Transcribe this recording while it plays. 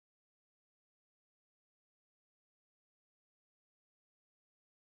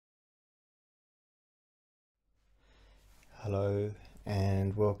Hello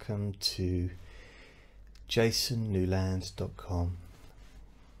and welcome to jasonnewland.com.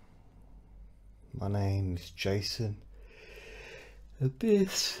 My name is Jason.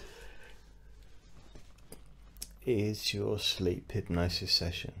 This is your sleep hypnosis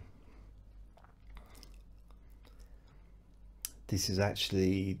session. This is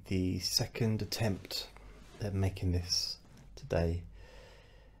actually the second attempt at making this today,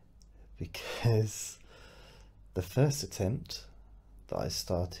 because the first attempt that I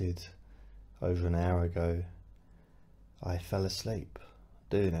started over an hour ago, I fell asleep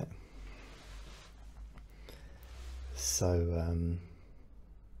doing it. So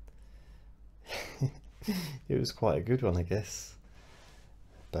it was quite a good one, I guess.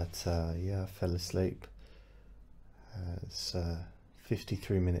 But yeah, I fell asleep. It's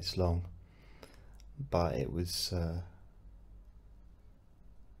 53 minutes long, but it was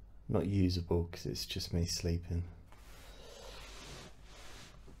not usable because it's just me sleeping.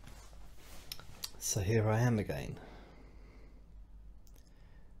 So here I am again.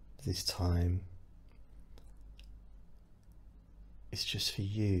 This time it's just for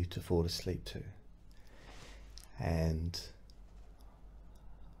you to fall asleep to, and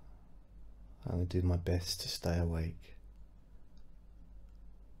I'm going to do my best to stay awake.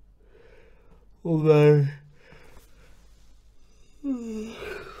 Although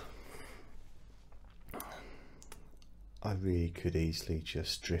I really could easily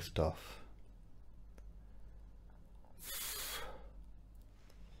just drift off.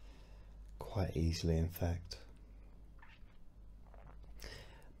 Quite easily, in fact.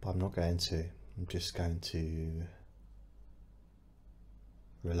 But I'm not going to. I'm just going to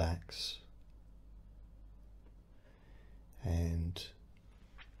relax and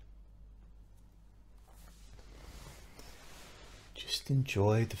just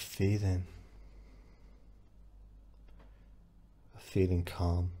enjoy the feeling of feeling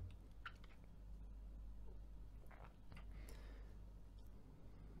calm.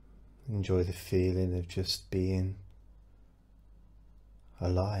 Enjoy the feeling of just being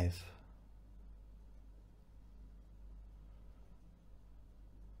alive.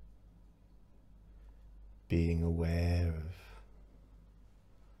 Being aware of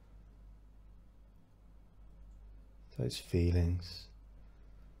those feelings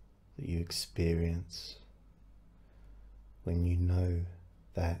that you experience when you know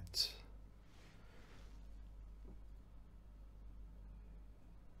that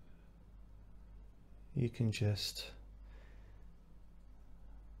you can just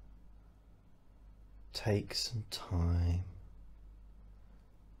take some time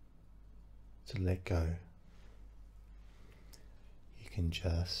to let go. You can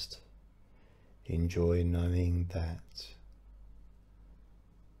just enjoy knowing that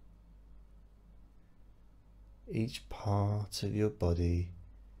each part of your body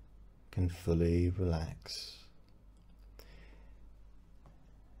can fully relax,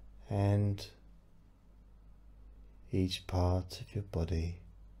 and each part of your body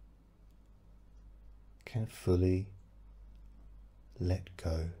can fully let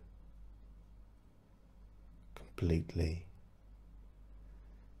go completely,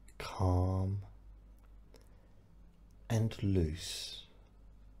 calm and loose,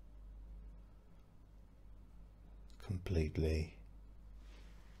 completely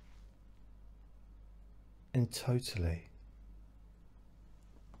and totally.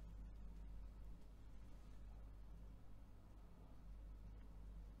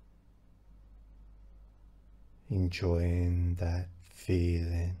 Enjoying that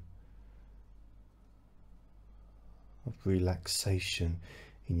feeling of relaxation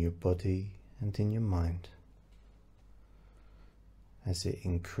in your body and in your mind as it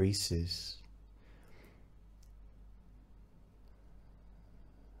increases.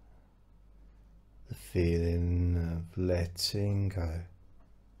 The feeling of letting go.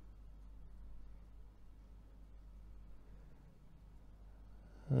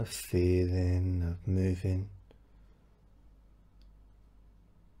 A feeling of moving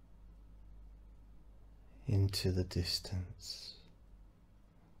into the distance,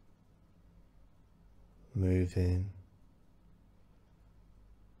 moving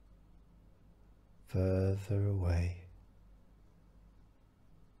further away,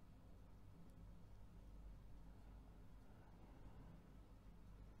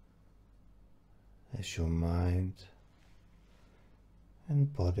 as your mind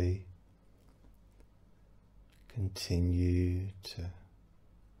and body continue to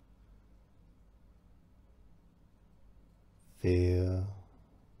feel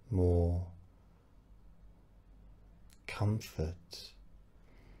more comfort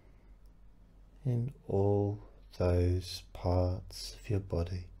in all those parts of your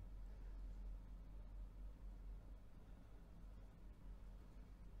body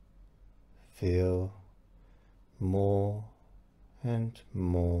feel more and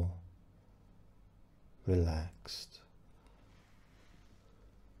more relaxed.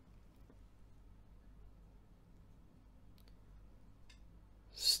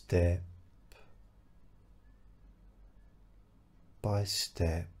 Step by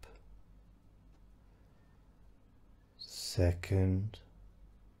step, second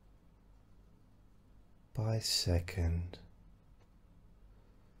by second,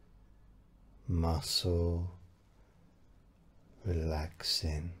 muscle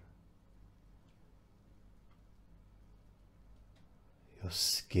relaxing, your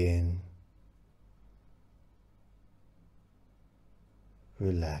skin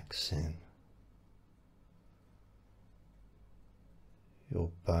relaxing, your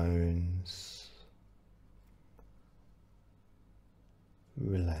bones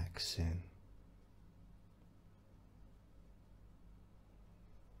relaxing,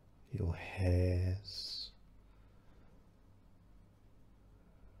 your hairs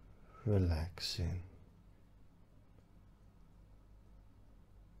relaxing,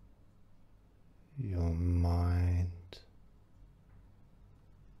 your mind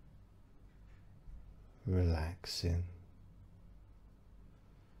relaxing,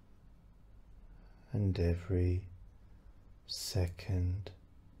 and every second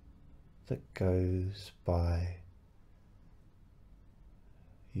that goes by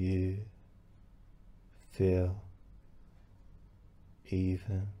you feel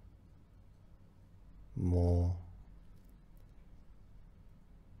even more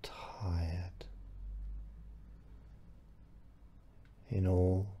tired in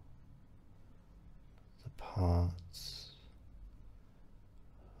all the parts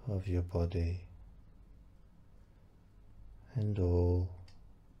of your body and all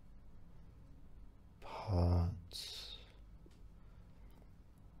parts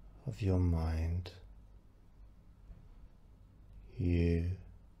of your mind. You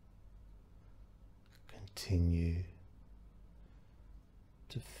continue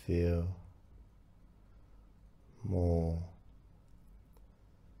to feel more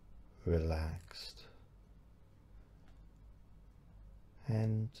relaxed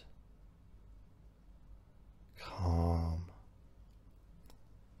and calm.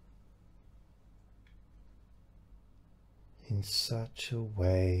 In such a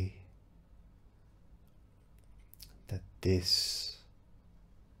way that this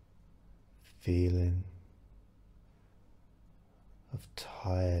feeling of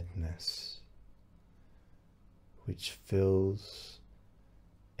tiredness, which fills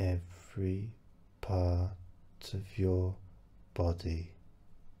every part of your body,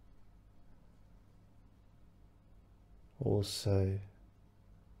 also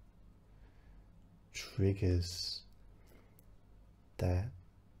triggers that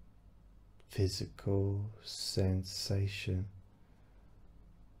physical sensation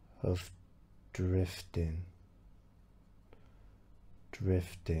of drifting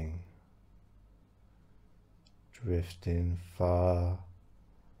far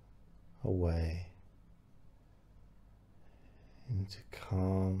away into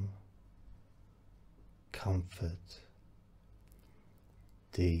calm comfort,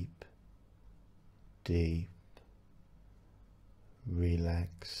 deep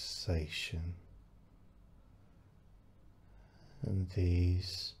relaxation. And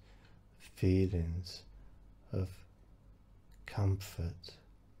these feelings of comfort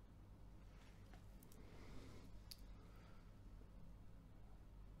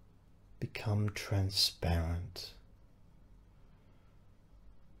become transparent.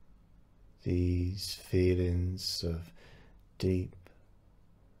 These feelings of deep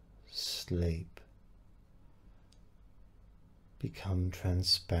sleep become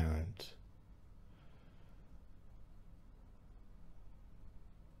transparent,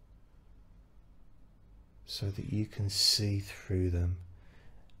 so that you can see through them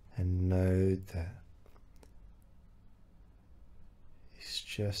and know that it's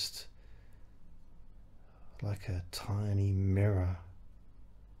just like a tiny mirror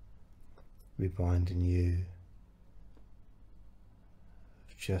reminding you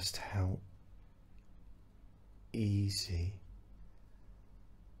of just how easy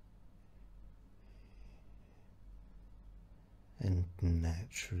and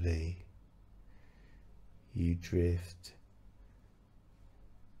naturally you drift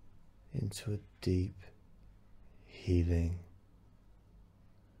into a deep, healing,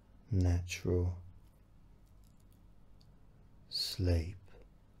 natural sleep.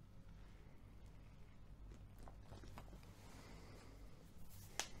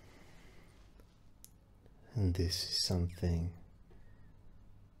 And this is something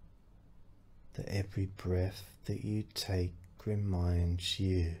that every breath that you take reminds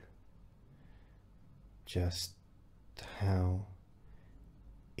you just how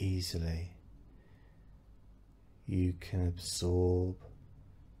easily you can absorb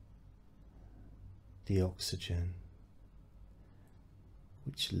the oxygen,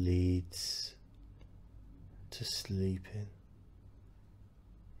 which leads to sleeping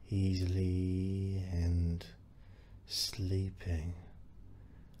easily and sleeping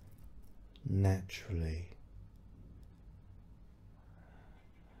naturally.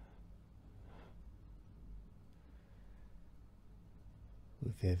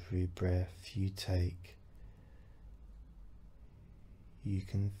 With every breath you take, you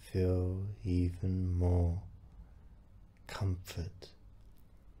can feel even more comfort.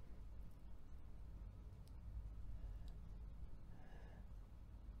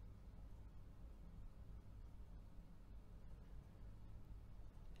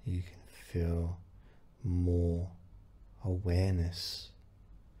 You can feel more awareness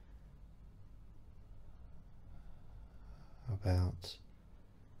about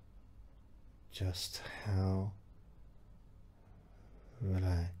just how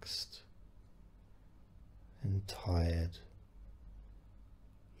relaxed and tired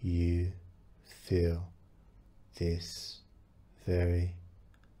you feel this very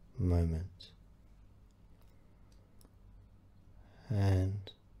moment.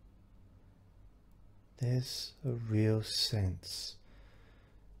 And there's a real sense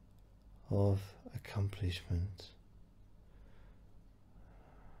of accomplishment.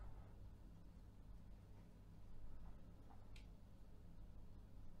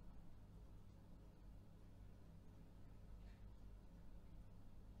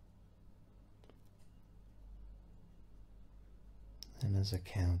 And as I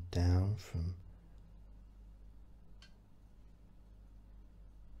count down from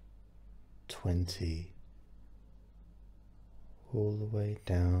 20 all the way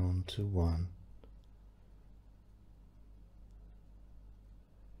down to 1,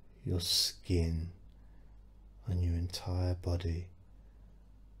 your skin on your entire body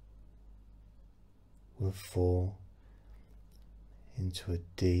will fall into a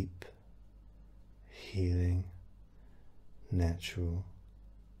deep, healing, natural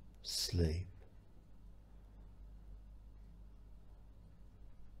sleep.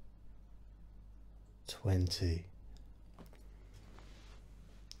 20.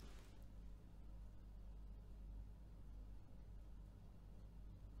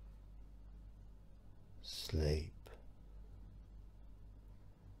 Sleep.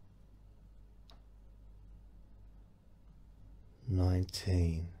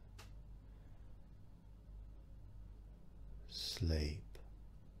 19. Sleep.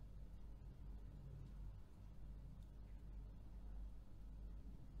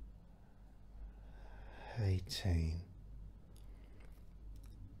 18.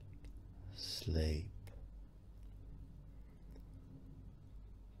 Sleep.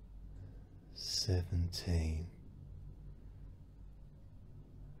 17.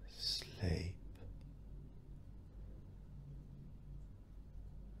 Sleep.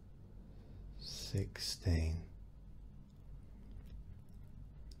 16.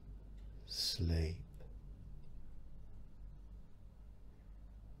 Sleep.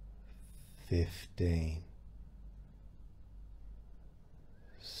 15.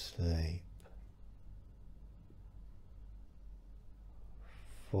 Sleep.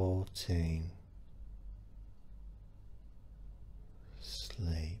 14.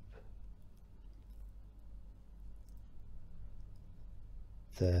 Sleep.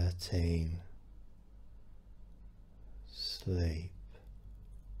 13. Sleep.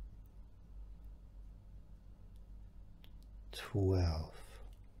 12.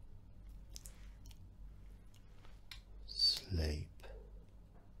 Sleep.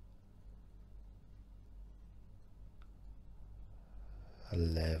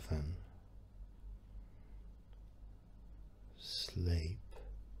 11. Sleep.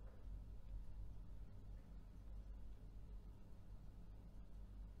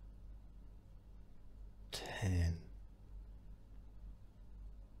 10.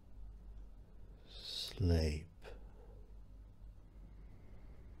 Sleep.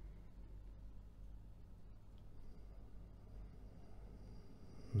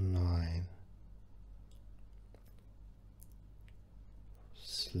 9.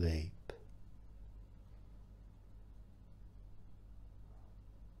 Sleep.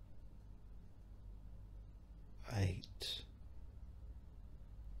 8. 7.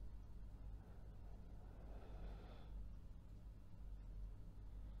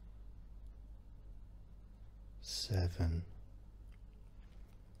 7.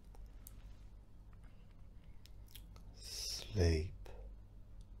 Sleep.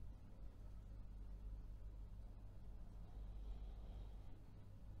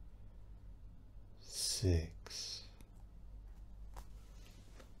 6.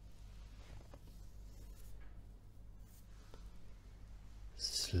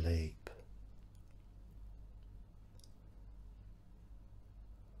 Sleep.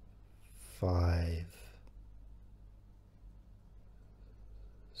 5.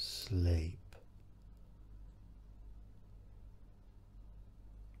 Sleep.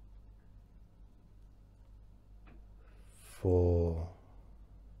 4.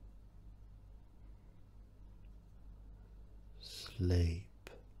 Sleep.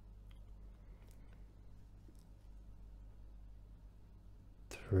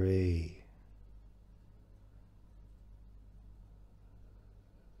 3.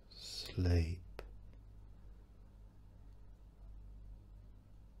 Sleep.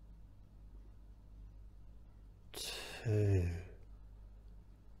 2.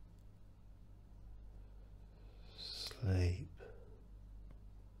 Sleep.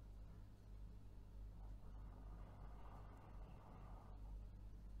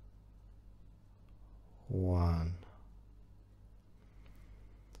 1.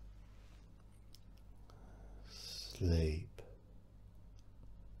 Sleep.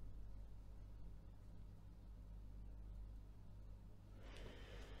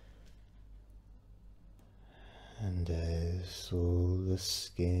 And as all the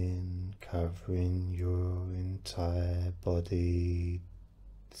skin covering your entire body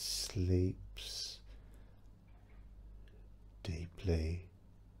sleeps deeply,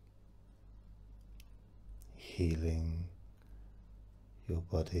 healing your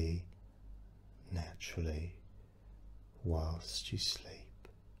body naturally whilst you sleep.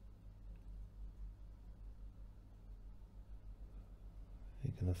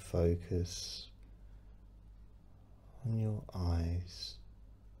 You're going to focus on your eyes,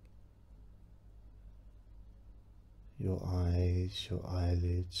 your eyelids,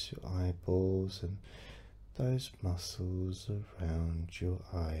 your eyeballs, and those muscles around your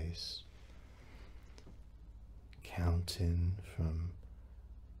eyes, counting from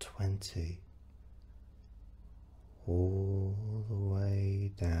 20 all the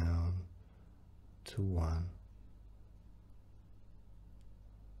way down to 1.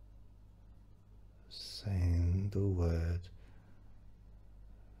 Saying the word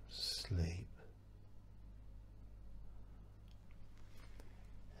sleep,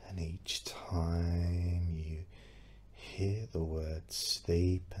 and each time you hear the word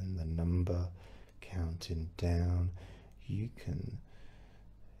sleep and the number counting down, you can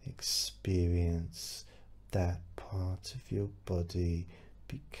experience that part of your body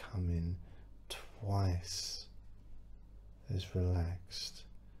becoming twice as relaxed.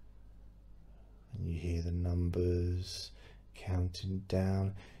 When you hear the numbers counting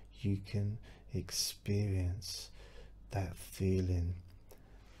down, you can experience that feeling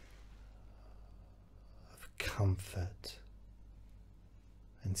of comfort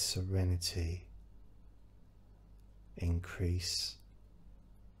and serenity increase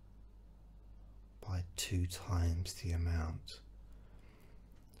by 2 times the amount,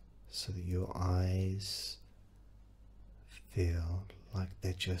 so that your eyes feel like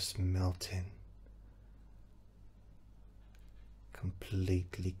they're just melting,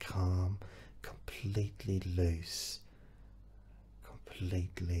 completely calm, completely loose,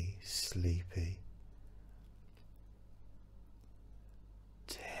 completely sleepy.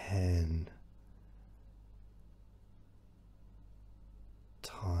 10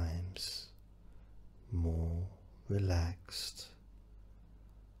 times more relaxed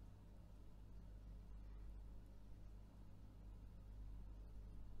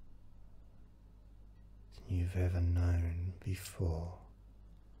than you've ever known before.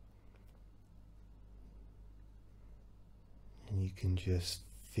 And you can just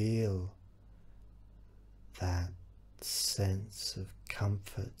feel that sense of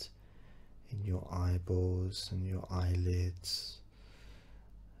comfort in your eyeballs and your eyelids,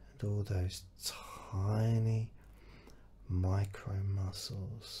 and all those tiny micro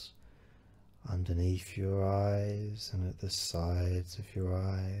muscles underneath your eyes and at the sides of your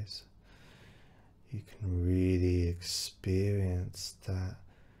eyes. You can really experience that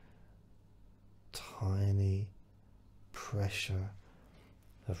tiny pressure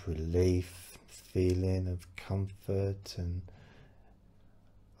of relief, feeling of comfort, and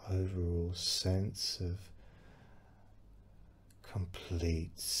overall sense of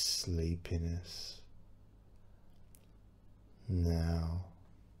complete sleepiness. Now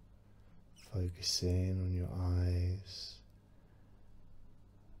Focus in on your eyes.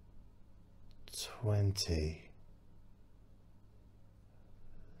 20.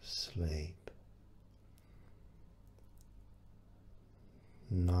 Sleep.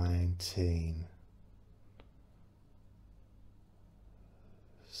 19.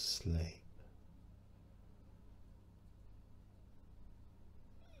 Sleep.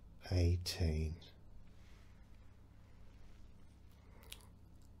 18.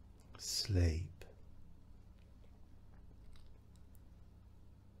 Sleep.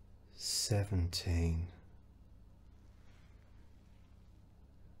 17.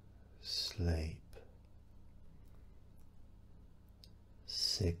 Sleep.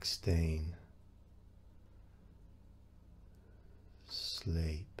 16.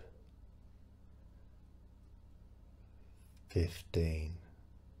 Sleep. 15.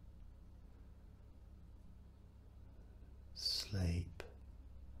 Sleep.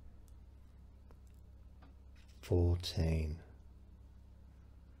 14.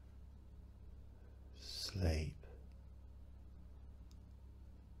 Sleep.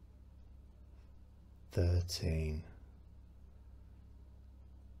 13.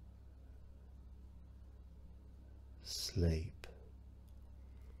 Sleep.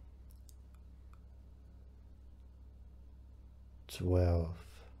 12.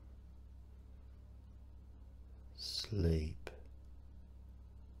 Sleep.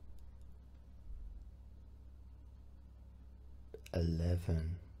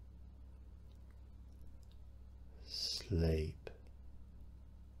 11. Sleep.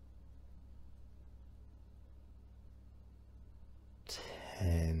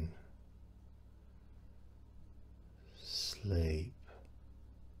 10. Sleep.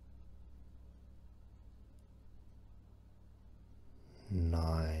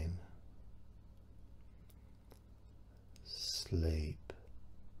 9. Sleep.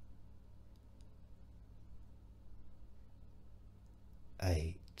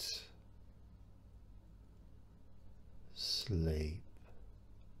 8. Sleep.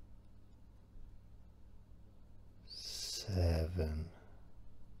 7.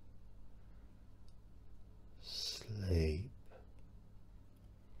 Sleep.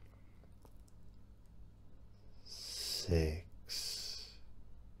 6.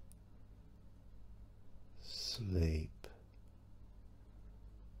 Sleep.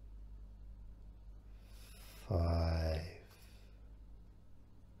 5.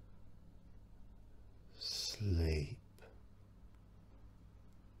 Sleep.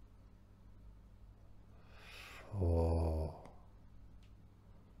 4.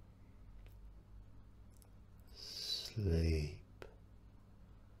 Sleep.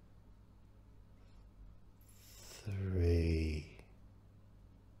 3.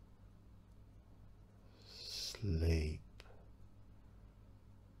 Sleep.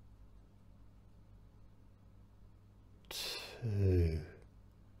 2.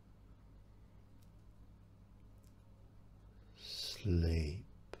 Sleep.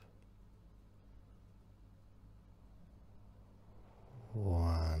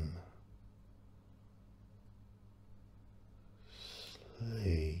 1.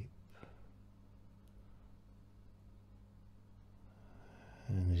 Sleep.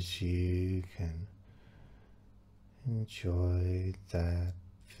 And as you can enjoy that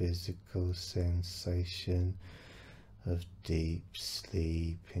physical sensation of deep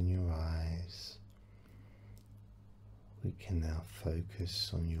sleep in your eyes, we can now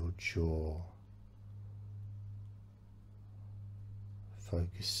focus on your jaw.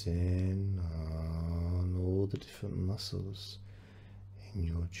 Focus in on all the different muscles in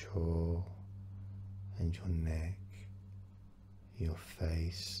your jaw and your neck, your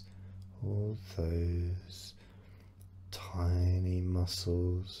face, all those tiny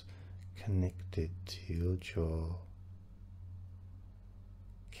muscles connected to your jaw.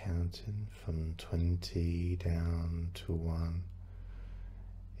 Counting from 20 down to 1.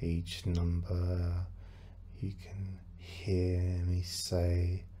 Each number you can hear me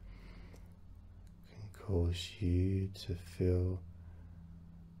say can cause you to feel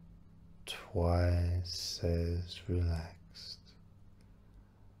twice as relaxed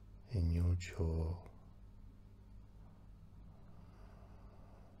in your jaw.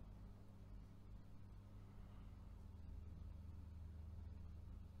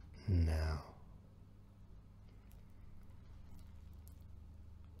 Now,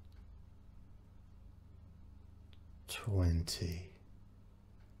 20.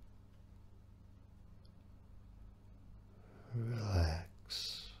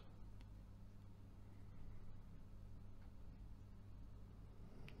 Relax.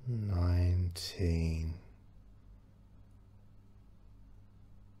 19.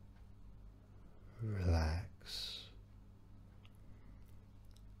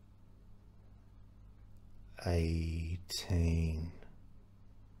 18.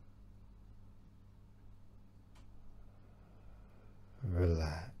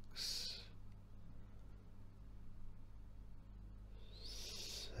 Relax.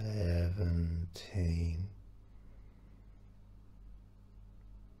 17.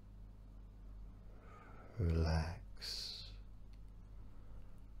 Relax.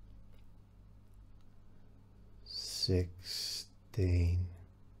 16.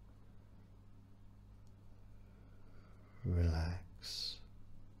 Relax.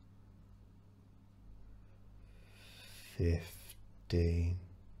 15.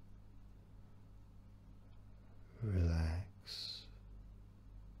 Relax.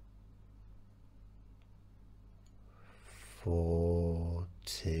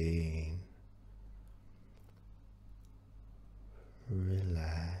 14.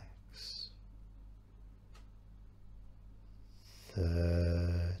 Relax.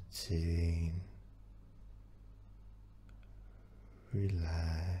 13.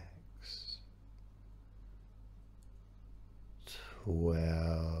 Relax.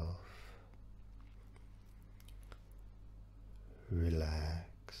 12. Relax.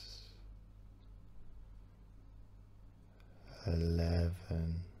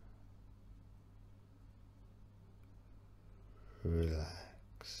 11.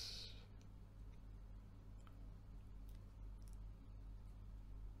 Relax.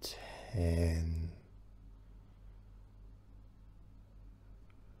 10.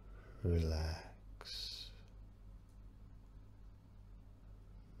 Relax.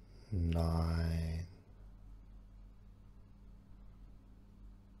 9.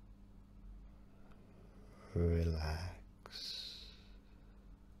 Relax.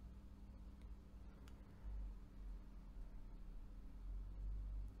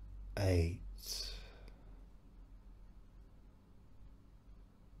 8.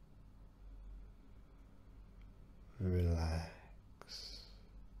 Relax.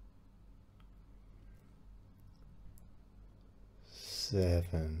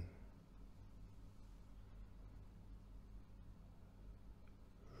 7.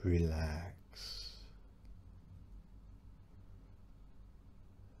 Relax.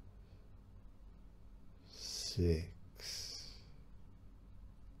 6.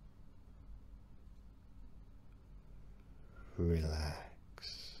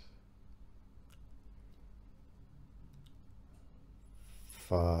 Relax.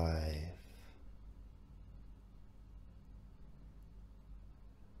 5.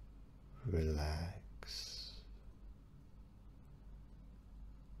 Relax.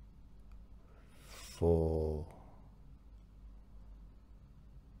 4.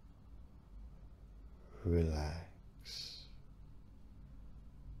 Relax.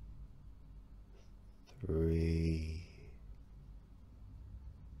 3.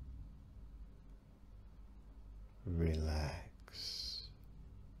 Relax.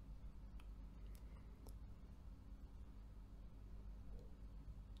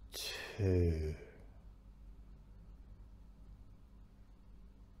 2.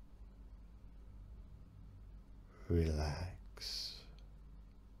 Relax.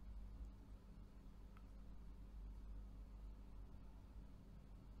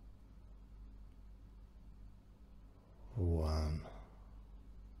 1.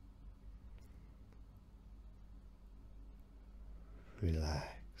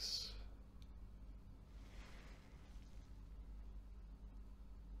 Relax.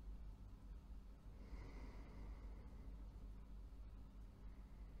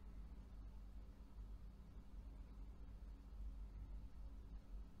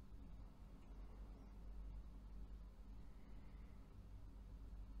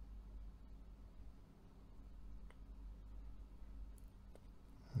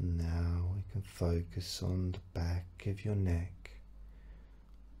 And now we can focus on the back of your neck.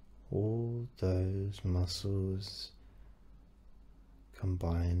 All those muscles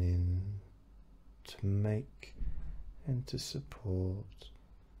combining to make and to support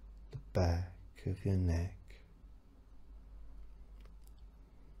the back of your neck.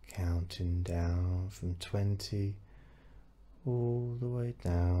 Counting down from 20 all the way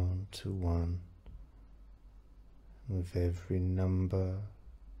down to 1. And with every number,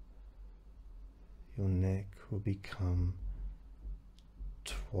 your neck will become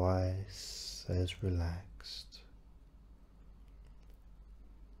twice as relaxed.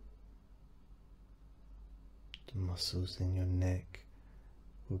 The muscles in your neck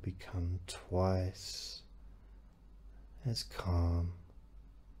will become twice as calm.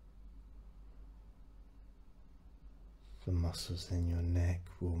 The muscles in your neck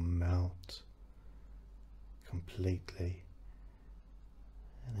will melt completely,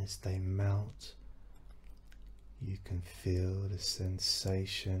 and as they melt, You can feel the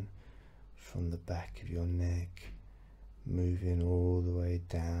sensation from the back of your neck moving all the way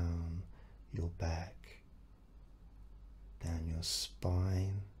down your back, down your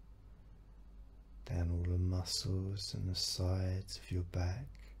spine, down all the muscles and the sides of your back,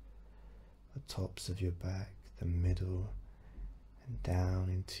 the tops of your back, the middle, and down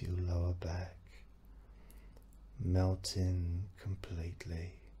into your lower back, melting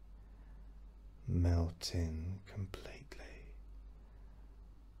completely,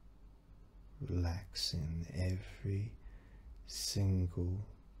 relaxing every single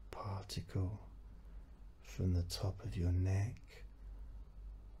particle from the top of your neck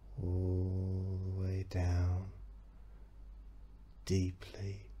all the way down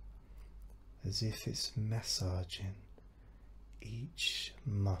deeply, as if it's massaging each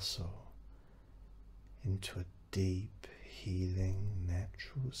muscle into a deep, healing,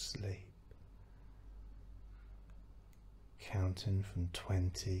 natural sleep. Counting from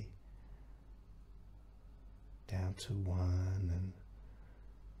 20 down to 1, and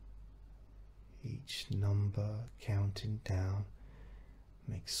each number counting down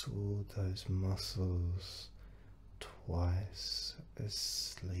makes all those muscles twice as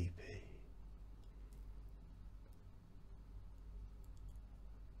sleepy.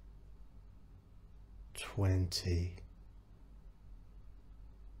 20.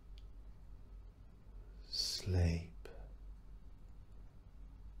 Sleep.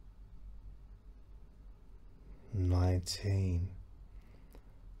 19.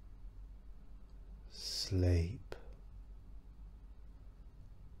 Sleep.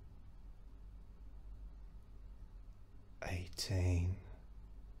 18.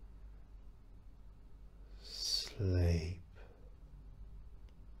 Sleep.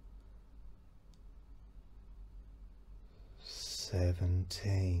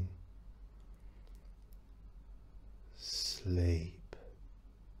 17. Sleep.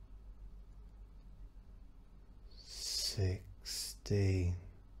 16.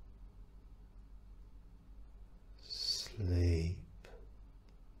 Sleep.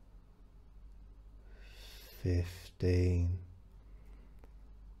 15.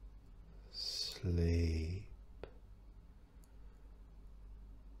 Sleep.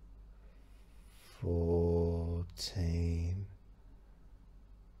 14.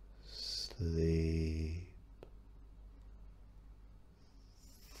 Sleep.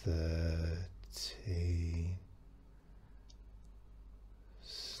 13.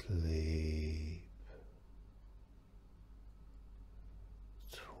 Sleep.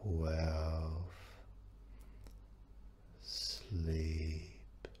 12.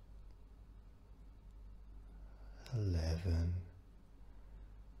 Sleep. 11.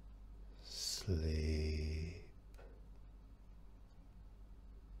 Sleep.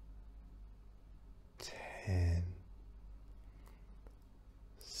 10.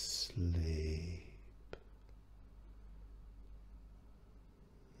 Sleep.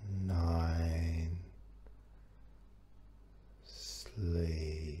 9.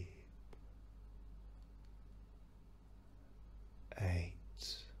 Sleep. 8.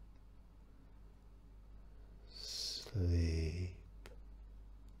 Sleep.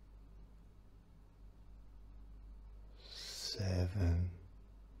 7.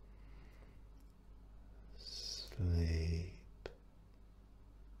 Sleep.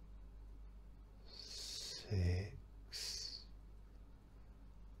 6.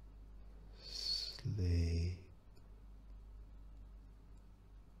 Sleep.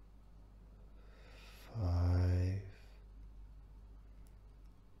 5.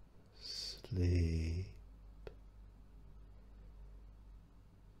 Sleep.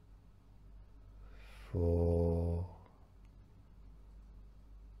 4.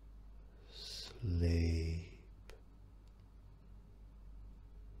 Sleep.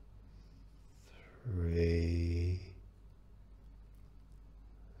 3.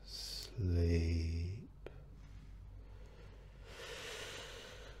 Sleep.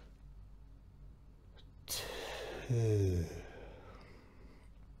 2.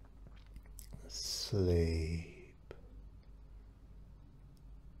 Sleep.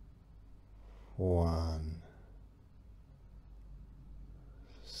 1.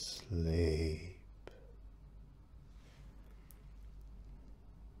 Sleep.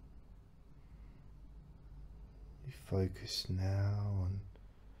 You focus now on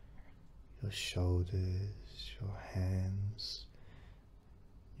your shoulders, your hands,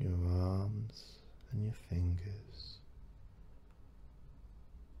 your arms and your fingers,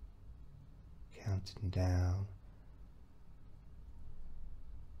 counting down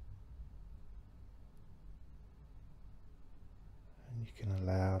and You can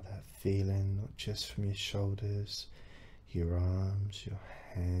allow that feeling not just from your shoulders, your arms, your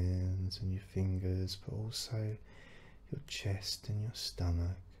hands and your fingers, but also your chest and your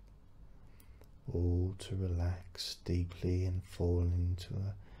stomach, all to relax deeply and fall into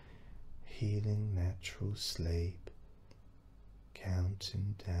a healing natural sleep,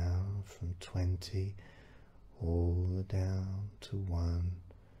 counting down from 20 all the down to 1,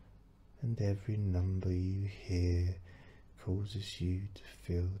 and every number you hear causes you to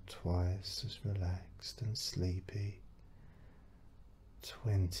feel twice as relaxed and sleepy.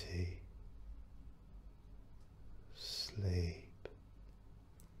 20. Sleep.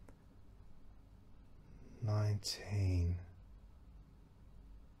 19.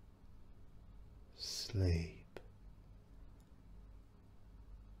 Sleep.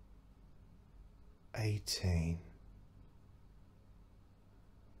 18.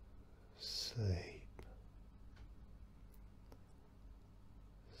 Sleep.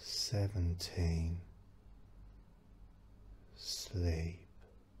 17. Sleep.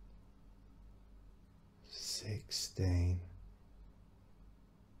 16.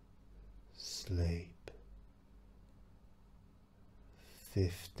 Sleep.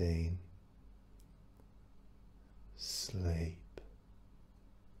 15. Sleep.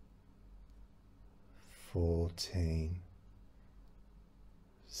 14.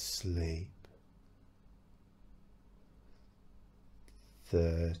 Sleep.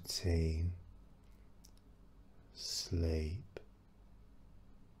 13. Sleep.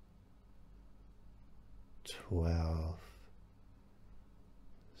 12.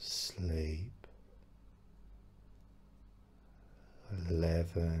 Sleep.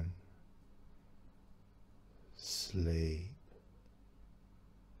 11. Sleep.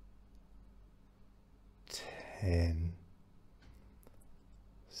 10.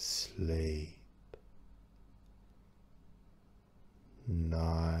 Sleep.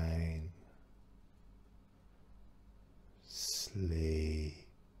 9. Sleep.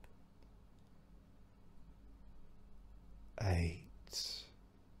 8.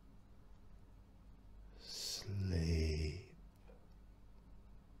 Sleep.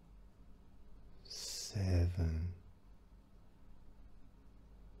 7.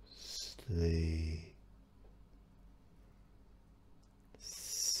 Sleep.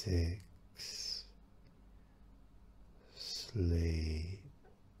 6. Sleep.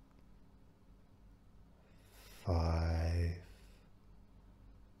 5.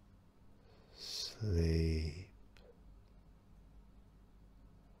 Sleep.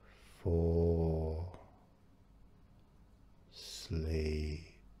 4. Sleep.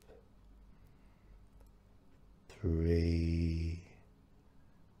 3.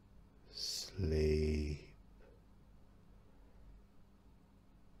 Sleep.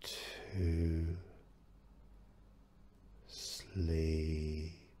 2.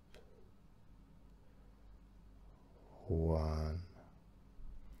 Sleep. 1.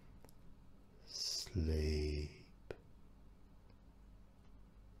 Sleep.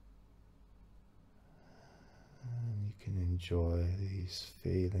 And you can enjoy these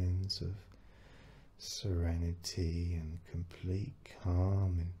feelings of serenity and complete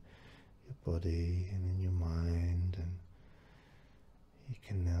calm in your body and in your mind, and you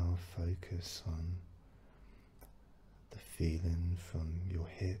can now focus on the feeling from your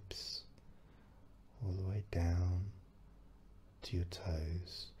hips all the way down to your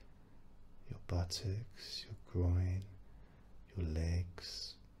toes, your buttocks, your groin, your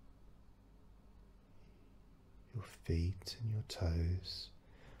legs, your feet and your toes,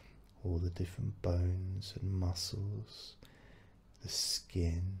 all the different bones and muscles, the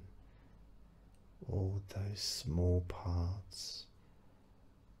skin, all those small parts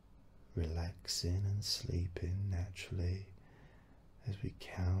relaxing and sleeping naturally as we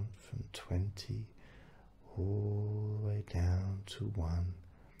count from 20 all the way down to 1,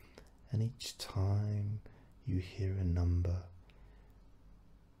 and each time you hear a number,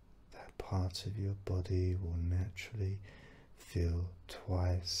 that part of your body will naturally feel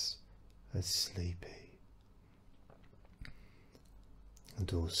twice as sleepy,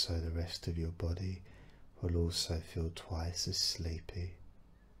 and also the rest of your body will also feel twice as sleepy.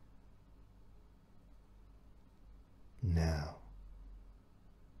 Now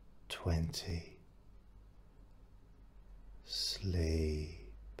 20.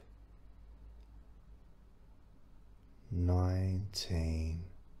 Sleep. 19.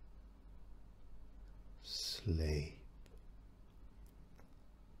 Sleep.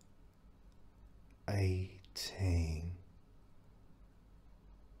 18.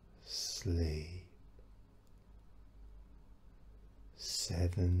 Sleep.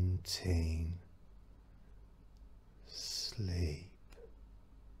 17. Sleep.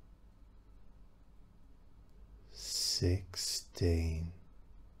 16.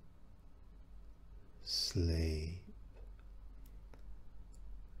 Sleep.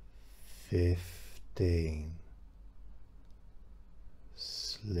 15.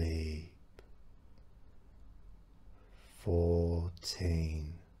 Sleep.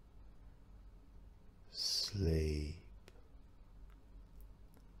 14. Sleep.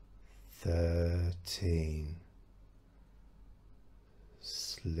 13.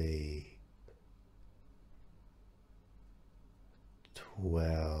 Sleep.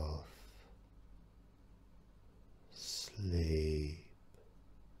 12. Sleep.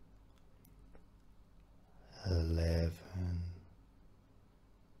 11.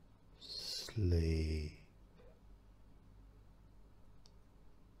 Sleep.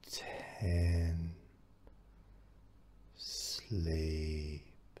 10. Sleep.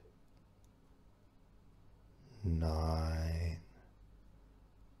 9.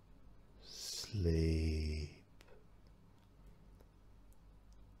 Sleep.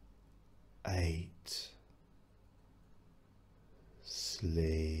 8.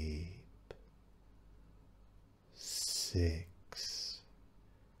 Sleep. 6.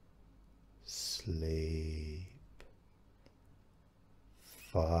 Sleep.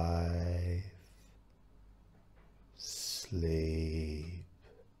 5. Sleep.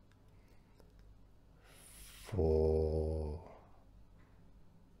 4.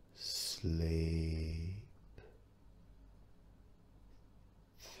 Sleep.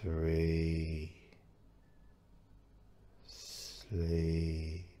 3.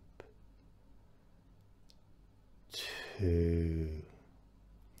 Sleep. 2.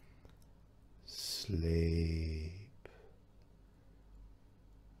 Sleep.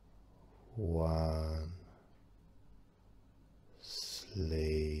 1.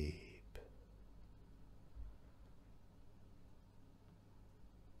 Sleep.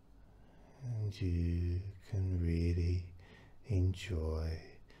 And you can really enjoy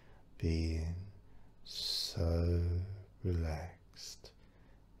being so relaxed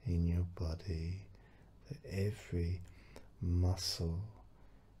in your body that every muscle,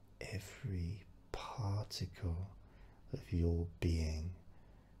 every particle of your being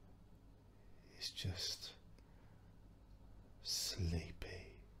is just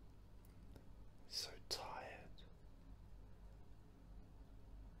sleepy, so tired.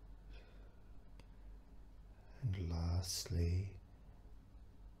 And lastly,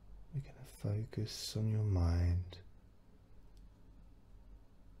 we're going to focus on your mind.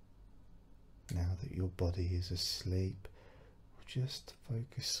 Now that your body is asleep, just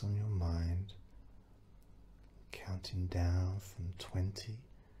focus on your mind, counting down from 20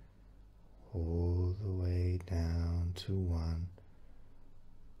 all the way down to 1,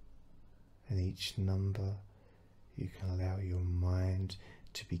 and each number you can allow your mind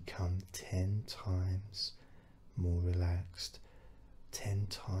to become 10 times more relaxed, 10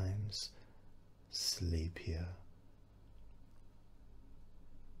 times sleepier.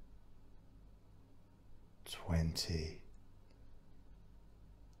 20.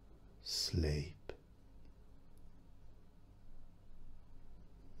 Sleep.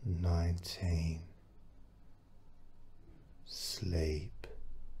 19. Sleep.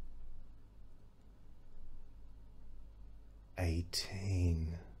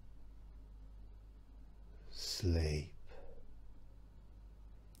 18. Sleep.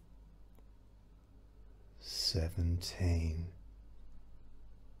 17.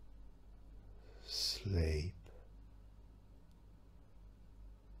 Sleep.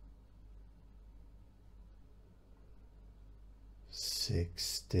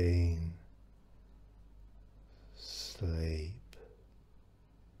 16. Sleep.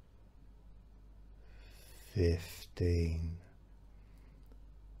 15.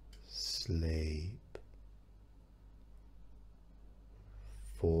 Sleep.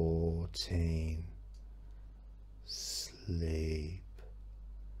 14. Sleep.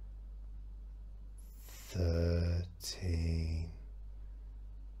 13.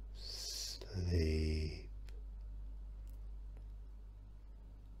 Sleep.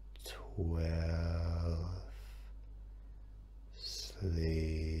 12.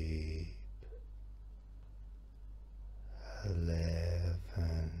 Sleep.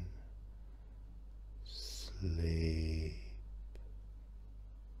 11. Sleep.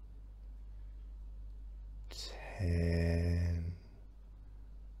 10.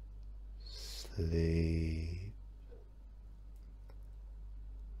 Sleep.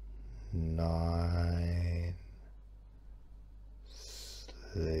 9.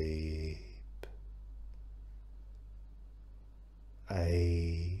 Sleep.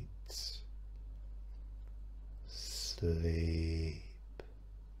 8. Sleep.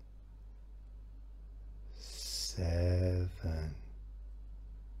 7.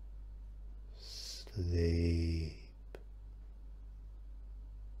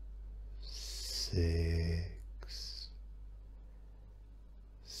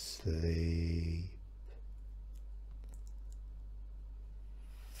 sleep.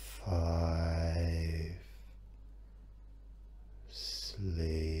 5,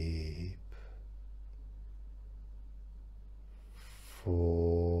 sleep.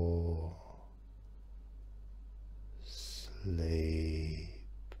 4, sleep.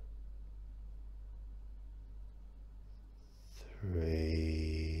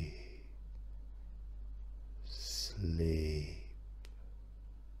 3, sleep.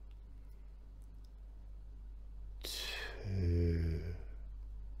 2,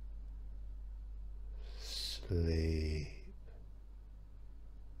 sleep.